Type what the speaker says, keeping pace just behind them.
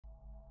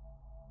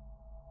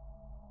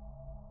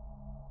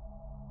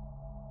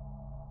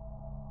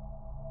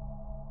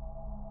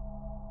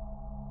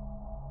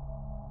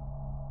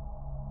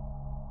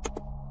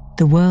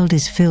The world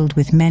is filled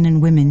with men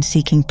and women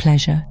seeking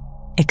pleasure,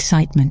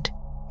 excitement,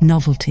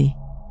 novelty,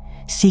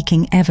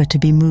 seeking ever to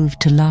be moved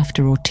to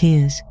laughter or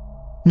tears,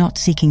 not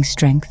seeking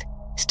strength,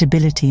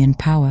 stability and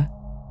power,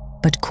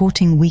 but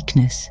courting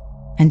weakness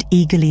and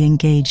eagerly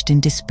engaged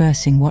in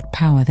dispersing what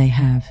power they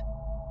have.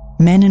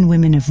 Men and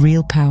women of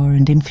real power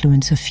and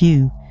influence are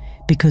few,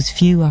 because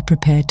few are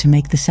prepared to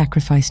make the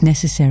sacrifice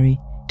necessary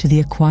to the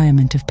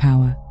acquirement of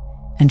power,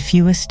 and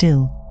fewer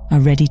still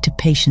are ready to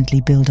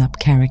patiently build up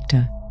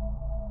character.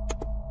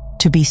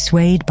 To be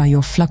swayed by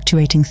your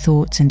fluctuating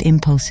thoughts and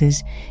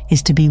impulses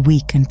is to be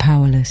weak and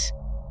powerless.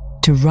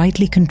 To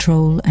rightly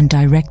control and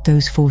direct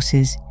those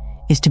forces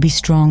is to be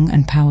strong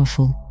and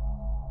powerful.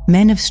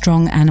 Men of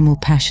strong animal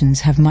passions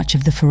have much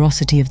of the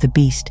ferocity of the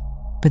beast,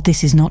 but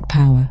this is not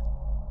power.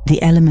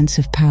 The elements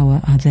of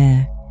power are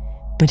there,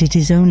 but it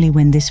is only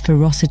when this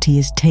ferocity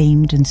is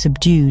tamed and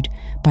subdued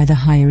by the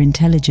higher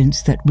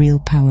intelligence that real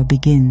power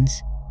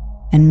begins.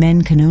 And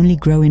men can only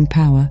grow in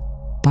power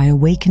by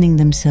awakening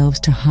themselves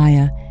to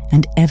higher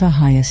and ever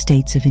higher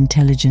states of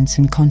intelligence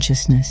and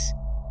consciousness.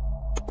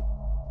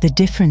 The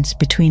difference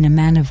between a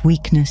man of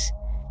weakness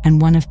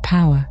and one of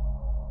power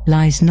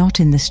lies not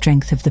in the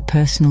strength of the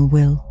personal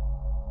will,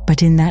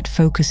 but in that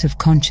focus of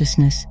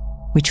consciousness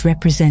which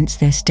represents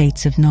their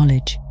states of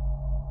knowledge.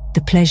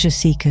 The pleasure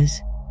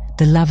seekers,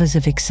 the lovers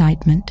of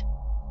excitement,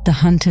 the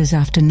hunters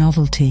after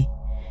novelty,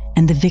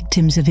 and the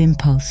victims of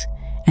impulse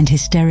and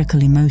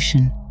hysterical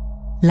emotion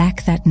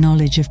lack that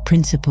knowledge of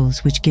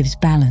principles which gives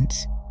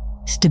balance,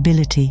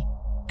 stability,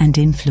 and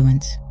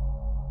influence.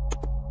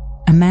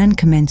 A man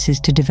commences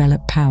to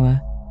develop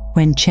power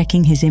when,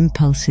 checking his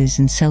impulses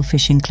and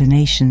selfish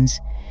inclinations,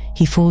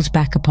 he falls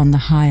back upon the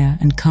higher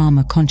and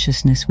calmer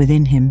consciousness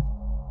within him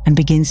and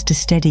begins to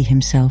steady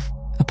himself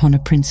upon a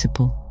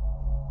principle.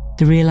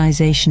 The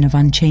realization of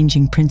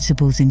unchanging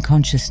principles in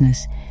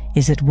consciousness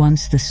is at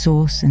once the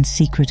source and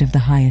secret of the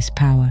highest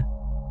power.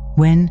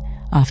 When,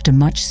 after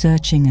much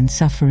searching and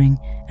suffering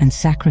and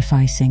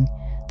sacrificing,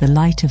 the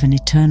light of an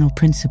eternal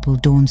principle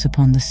dawns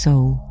upon the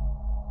soul,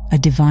 a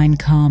divine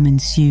calm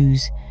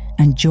ensues,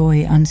 and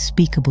joy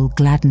unspeakable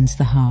gladdens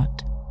the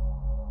heart.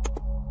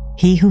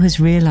 He who has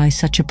realized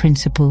such a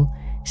principle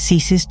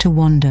ceases to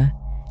wander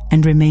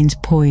and remains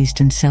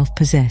poised and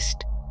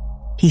self-possessed.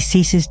 He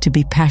ceases to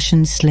be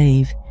passion's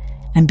slave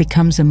and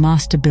becomes a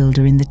master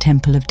builder in the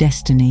temple of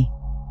destiny.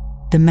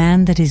 The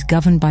man that is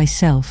governed by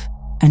self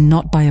and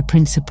not by a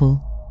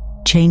principle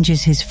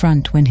changes his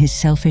front when his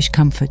selfish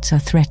comforts are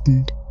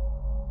threatened.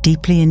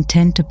 Deeply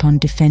intent upon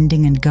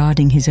defending and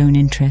guarding his own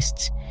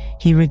interests,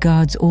 he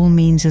regards all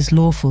means as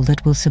lawful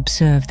that will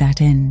subserve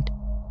that end.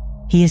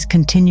 He is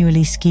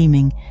continually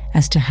scheming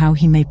as to how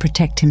he may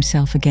protect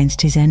himself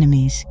against his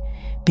enemies,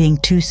 being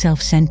too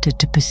self-centered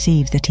to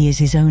perceive that he is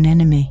his own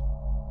enemy.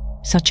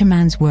 Such a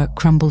man's work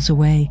crumbles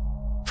away,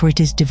 for it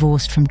is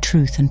divorced from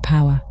truth and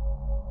power.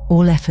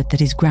 All effort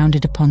that is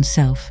grounded upon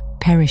self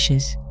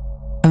perishes.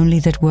 Only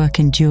that work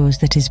endures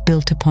that is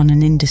built upon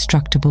an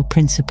indestructible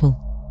principle.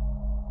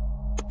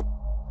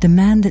 The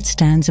man that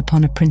stands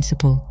upon a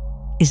principle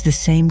is the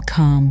same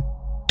calm,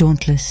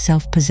 dauntless,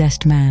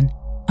 self-possessed man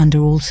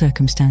under all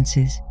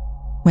circumstances.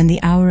 When the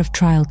hour of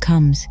trial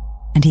comes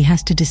and he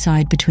has to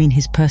decide between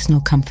his personal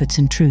comforts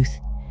and truth,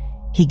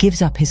 he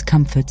gives up his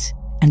comforts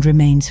and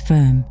remains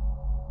firm.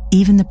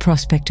 Even the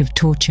prospect of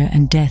torture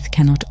and death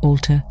cannot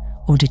alter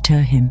or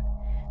deter him.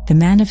 The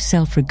man of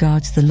self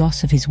regards the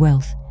loss of his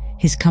wealth,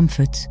 his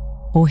comforts,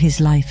 or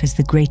his life as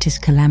the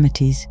greatest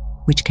calamities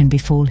which can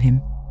befall him.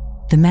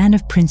 The man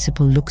of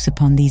principle looks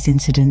upon these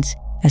incidents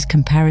as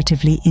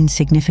comparatively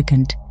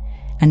insignificant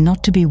and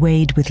not to be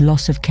weighed with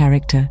loss of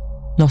character,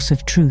 loss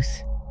of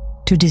truth.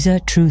 To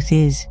desert truth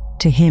is,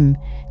 to him,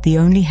 the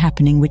only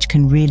happening which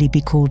can really be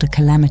called a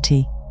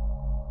calamity.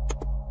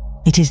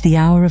 It is the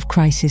hour of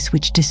crisis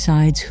which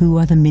decides who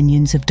are the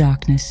minions of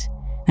darkness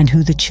and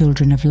who the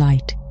children of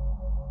light.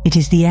 It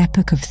is the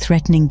epoch of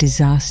threatening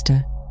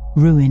disaster,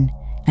 ruin,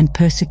 and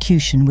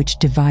persecution which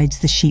divides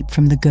the sheep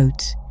from the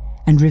goats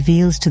and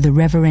reveals to the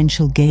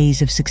reverential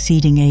gaze of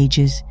succeeding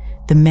ages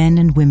the men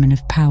and women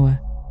of power.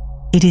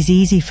 It is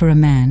easy for a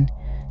man,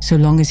 so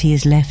long as he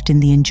is left in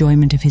the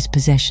enjoyment of his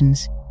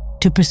possessions,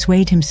 to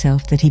persuade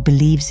himself that he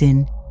believes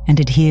in and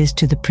adheres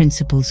to the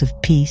principles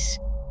of peace,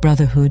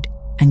 brotherhood,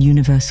 and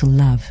universal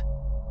love.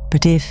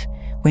 But if,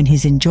 when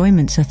his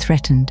enjoyments are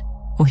threatened,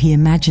 or he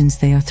imagines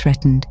they are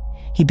threatened,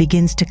 he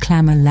begins to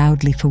clamor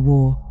loudly for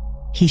war,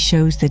 he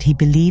shows that he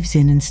believes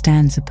in and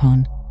stands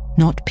upon,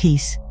 not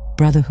peace,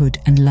 brotherhood,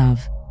 and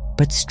love,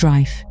 but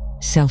strife,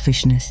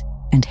 selfishness,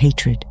 and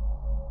hatred.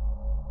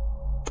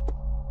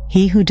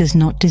 He who does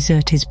not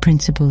desert his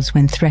principles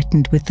when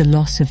threatened with the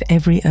loss of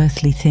every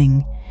earthly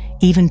thing,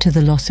 even to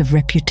the loss of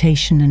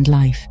reputation and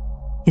life,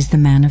 is the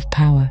man of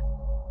power,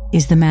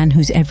 is the man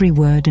whose every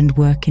word and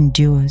work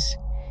endures,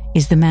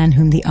 is the man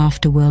whom the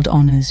afterworld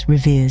honors,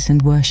 reveres,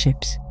 and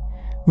worships.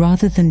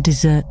 Rather than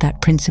desert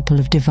that principle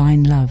of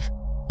divine love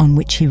on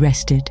which he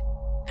rested,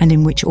 and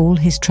in which all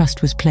his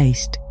trust was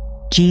placed,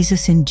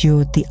 Jesus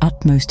endured the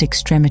utmost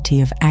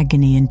extremity of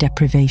agony and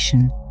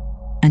deprivation.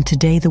 and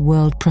today the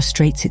world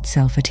prostrates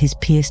itself at his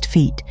pierced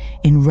feet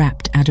in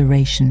rapt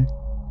adoration.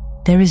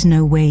 There is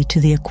no way to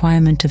the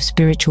acquirement of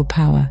spiritual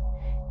power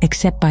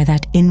except by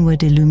that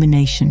inward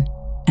illumination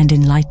and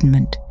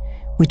enlightenment,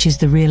 which is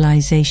the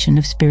realization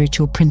of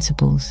spiritual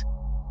principles,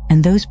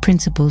 and those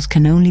principles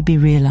can only be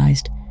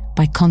realized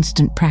by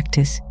constant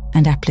practice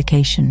and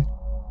application.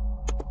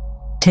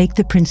 Take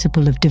the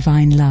principle of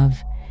divine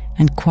love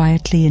and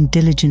quietly and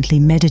diligently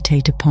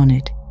meditate upon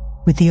it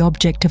with the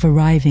object of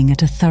arriving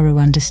at a thorough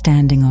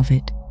understanding of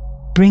it.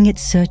 Bring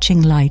its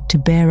searching light to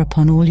bear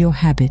upon all your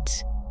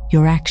habits,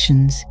 your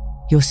actions,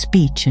 your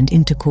speech and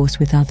intercourse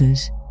with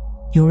others,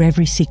 your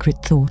every secret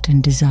thought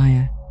and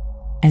desire.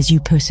 As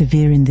you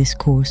persevere in this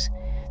course,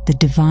 the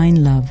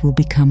divine love will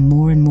become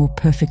more and more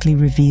perfectly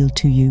revealed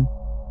to you,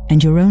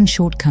 and your own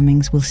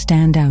shortcomings will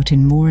stand out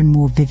in more and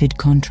more vivid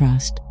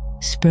contrast,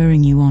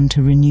 spurring you on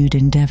to renewed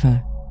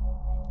endeavor.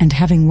 And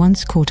having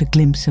once caught a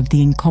glimpse of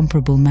the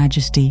incomparable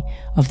majesty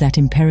of that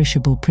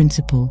imperishable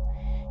principle,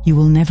 you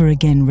will never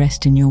again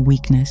rest in your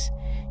weakness,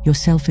 your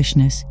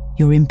selfishness,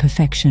 your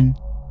imperfection,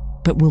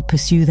 but will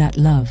pursue that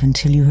love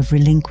until you have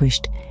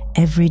relinquished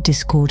every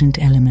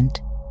discordant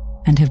element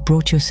and have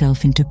brought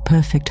yourself into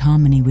perfect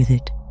harmony with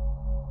it.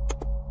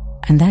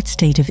 And that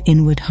state of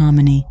inward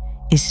harmony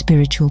is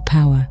spiritual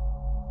power.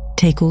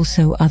 Take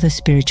also other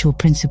spiritual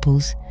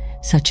principles,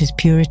 such as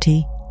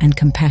purity and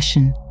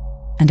compassion,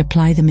 and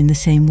apply them in the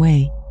same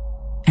way,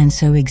 and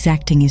so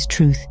exacting is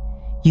truth,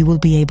 you will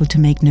be able to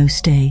make no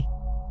stay,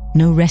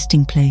 no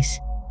resting place,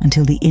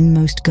 until the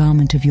inmost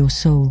garment of your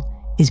soul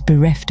is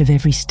bereft of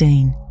every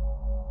stain,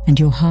 and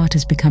your heart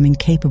has become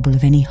incapable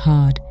of any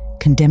hard,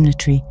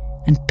 condemnatory,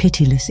 and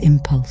pitiless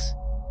impulse.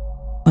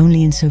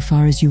 Only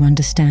insofar as you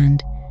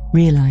understand,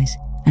 realize,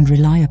 and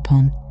rely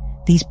upon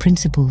these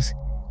principles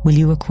will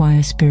you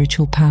acquire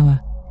spiritual power,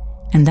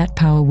 and that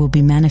power will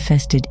be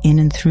manifested in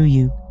and through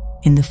you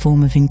in the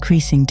form of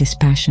increasing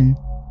dispassion,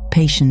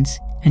 patience,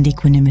 and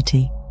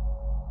equanimity.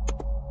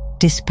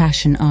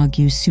 Dispassion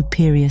argues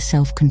superior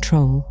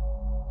self-control.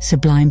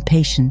 Sublime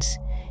patience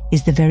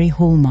is the very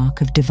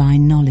hallmark of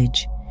divine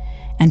knowledge,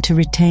 and to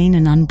retain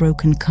an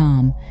unbroken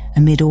calm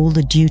amid all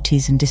the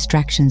duties and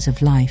distractions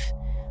of life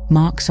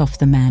marks off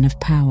the man of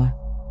power.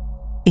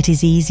 It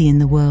is easy in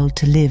the world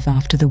to live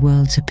after the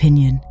world's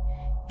opinion.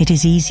 It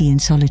is easy in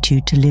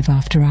solitude to live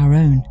after our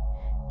own.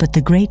 But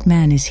the great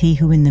man is he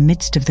who in the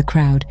midst of the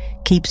crowd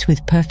keeps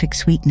with perfect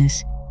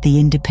sweetness the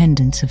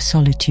independence of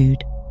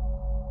solitude.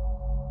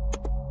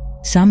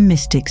 Some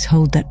mystics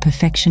hold that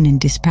perfection in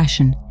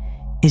dispassion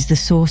is the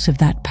source of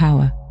that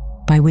power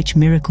by which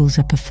miracles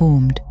are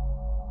performed,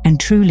 and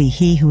truly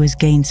he who has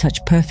gained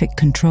such perfect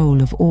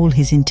control of all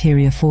his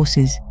interior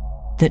forces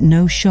that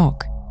no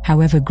shock,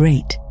 however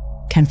great,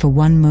 can for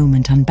one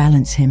moment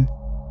unbalance him,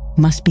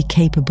 must be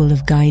capable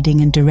of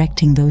guiding and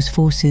directing those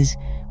forces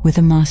with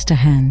a master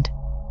hand.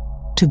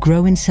 To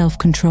grow in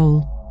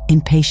self-control,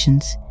 in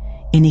patience,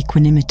 in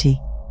equanimity,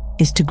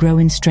 is to grow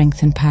in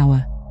strength and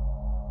power,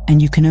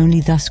 and you can only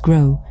thus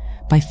grow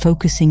by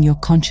focusing your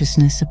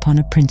consciousness upon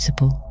a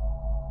principle.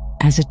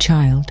 As a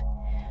child,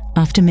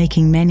 after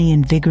making many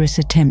and vigorous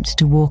attempts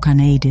to walk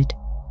unaided,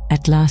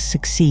 at last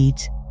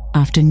succeeds,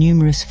 after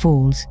numerous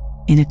falls,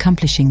 in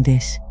accomplishing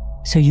this,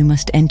 so you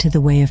must enter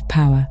the way of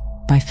power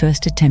by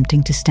first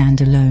attempting to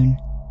stand alone.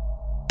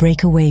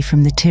 Break away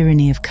from the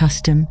tyranny of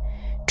custom,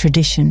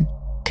 tradition,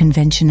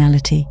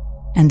 conventionality,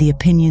 and the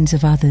opinions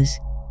of others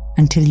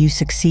until you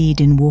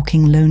succeed in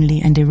walking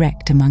lonely and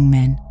erect among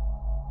men.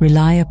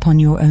 Rely upon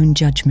your own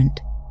judgment.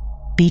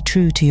 Be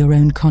true to your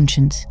own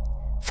conscience.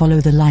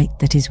 Follow the light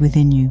that is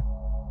within you.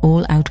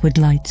 All outward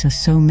lights are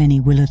so many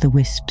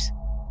will-o'-the-wisps.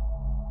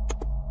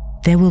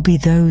 There will be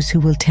those who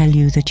will tell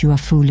you that you are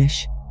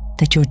foolish,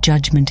 that your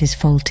judgment is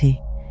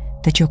faulty,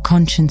 that your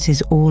conscience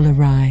is all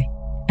awry,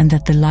 and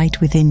that the light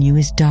within you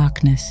is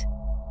darkness,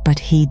 but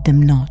heed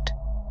them not.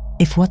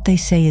 If what they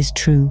say is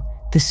true,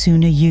 the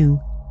sooner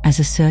you, as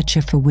a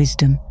searcher for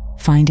wisdom,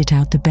 find it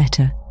out the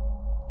better,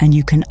 and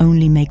you can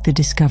only make the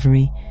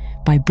discovery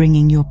by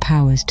bringing your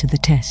powers to the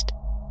test.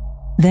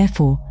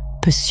 Therefore,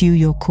 pursue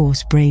your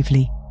course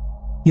bravely.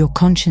 Your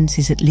conscience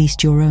is at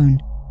least your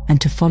own, and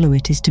to follow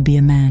it is to be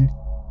a man.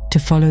 To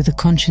follow the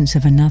conscience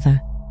of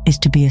another is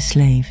to be a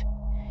slave.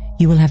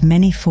 You will have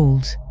many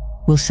falls,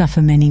 will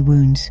suffer many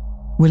wounds,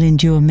 will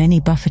endure many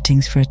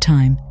buffetings for a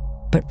time,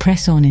 but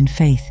press on in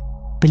faith,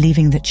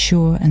 believing that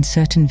sure and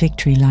certain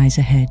victory lies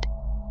ahead.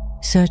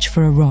 Search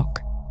for a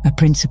rock, a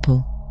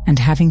principle, and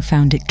having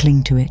found it,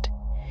 cling to it.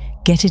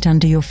 Get it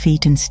under your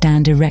feet and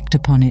stand erect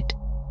upon it,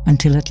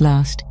 until at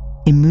last,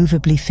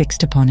 immovably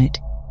fixed upon it,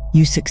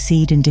 you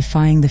succeed in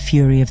defying the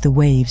fury of the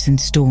waves and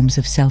storms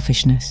of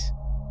selfishness.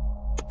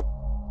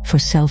 For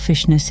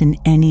selfishness in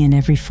any and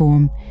every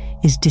form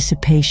is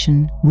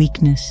dissipation,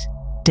 weakness,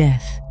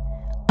 death.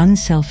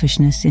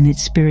 Unselfishness in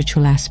its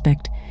spiritual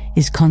aspect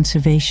is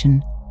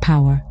conservation,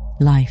 power,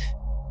 life.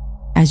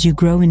 As you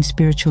grow in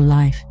spiritual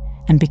life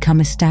and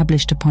become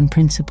established upon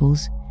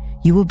principles,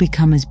 you will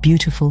become as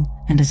beautiful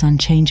and as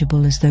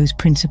unchangeable as those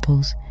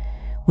principles,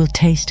 will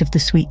taste of the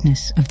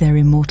sweetness of their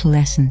immortal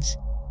essence,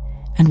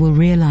 and will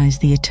realize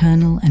the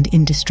eternal and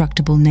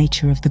indestructible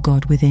nature of the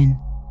God within.